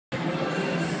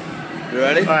You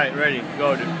ready? All right, ready.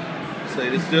 Go, dude. So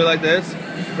you just do it like this.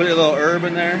 Put a little herb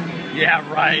in there. Yeah,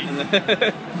 right. And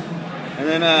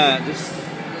then just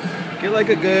get like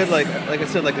a good, like I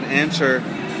said, like an inch or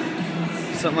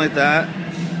something like that.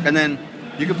 And then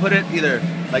you can put it either,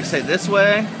 like say this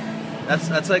way.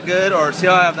 That's like good. Or see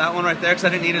how I have that one right there? Because I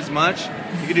didn't need as much.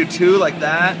 You could do two like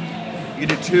that. You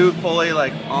could do two fully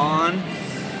like on.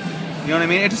 You know what I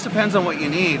mean? It just depends on what you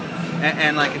need.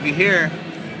 And like if you hear,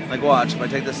 like watch, if I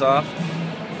take this off.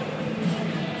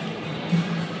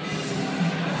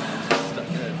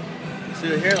 So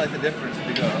you'll hear like the difference if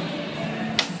you go.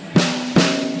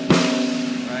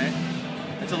 Right?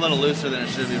 It's a little looser than it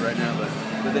should be right now, but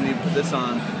then you put this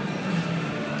on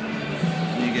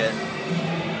and you get,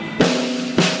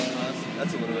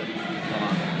 that's a little bit, hold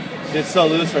on. It's so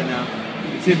loose right now.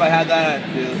 Let's see if I had that,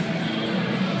 I'd do.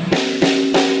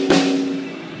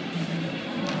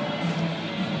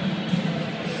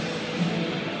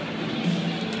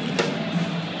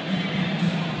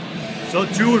 So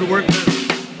two would work.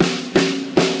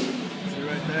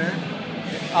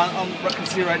 You can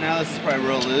see right now this is probably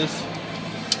real loose.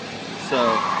 So,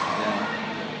 yeah.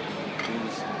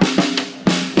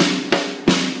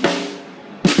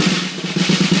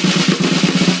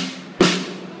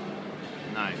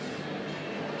 Nice.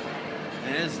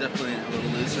 It is definitely a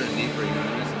little looser and deeper, you know what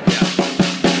I mean?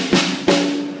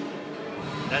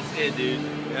 Yeah. That's it, dude.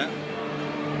 Yeah.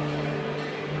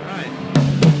 Alright.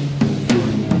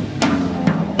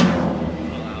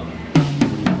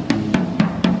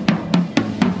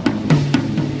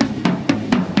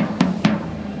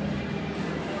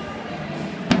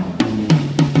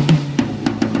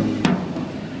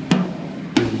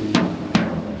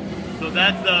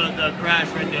 That's the crash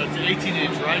right there. It's an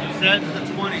 18-inch, right? You said? It's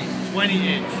a 20.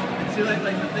 20-inch. And see, like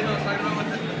the thing I was talking about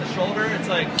with the shoulder, it's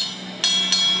like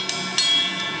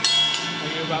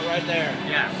you're about right there.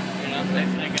 Yeah. You know,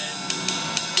 it's like I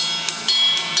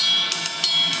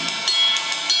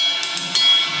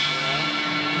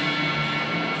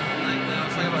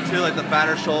was talking about too, like the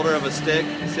fatter shoulder of a stick.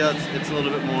 See how it's a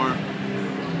little bit more,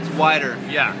 it's wider.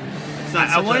 Yeah. It's not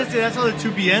I want to say that's how the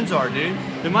 2B ends are, dude.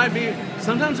 It might be.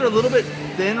 Sometimes they're a little bit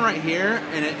thin right here,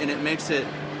 and it makes it.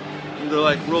 They're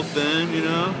like real thin, you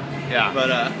know. Yeah. But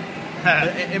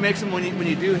it makes them when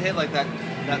you do hit like that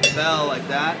bell like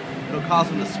that, it'll cause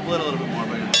them to split a little bit more.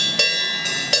 But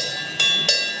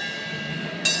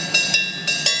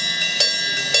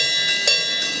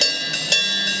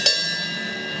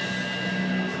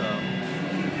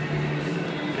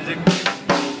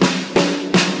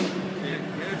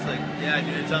yeah,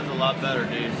 dude, it sounds a lot better,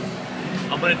 dude.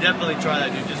 I'm gonna definitely try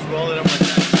that, dude. Just roll it up like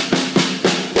that.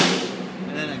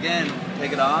 And then again,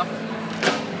 take it off.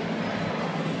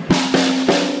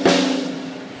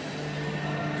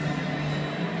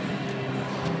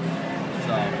 It's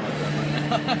off.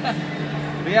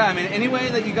 But yeah, I mean, any way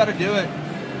that you got to do it.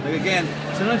 Like again,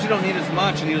 sometimes you don't need as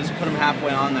much, and you just put them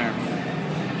halfway on there.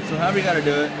 So however you got to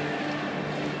do it.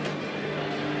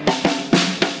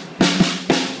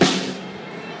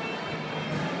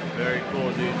 Very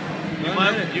cool, dude.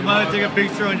 You mind to take a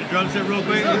picture on your drum set real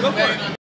quick? Go for it.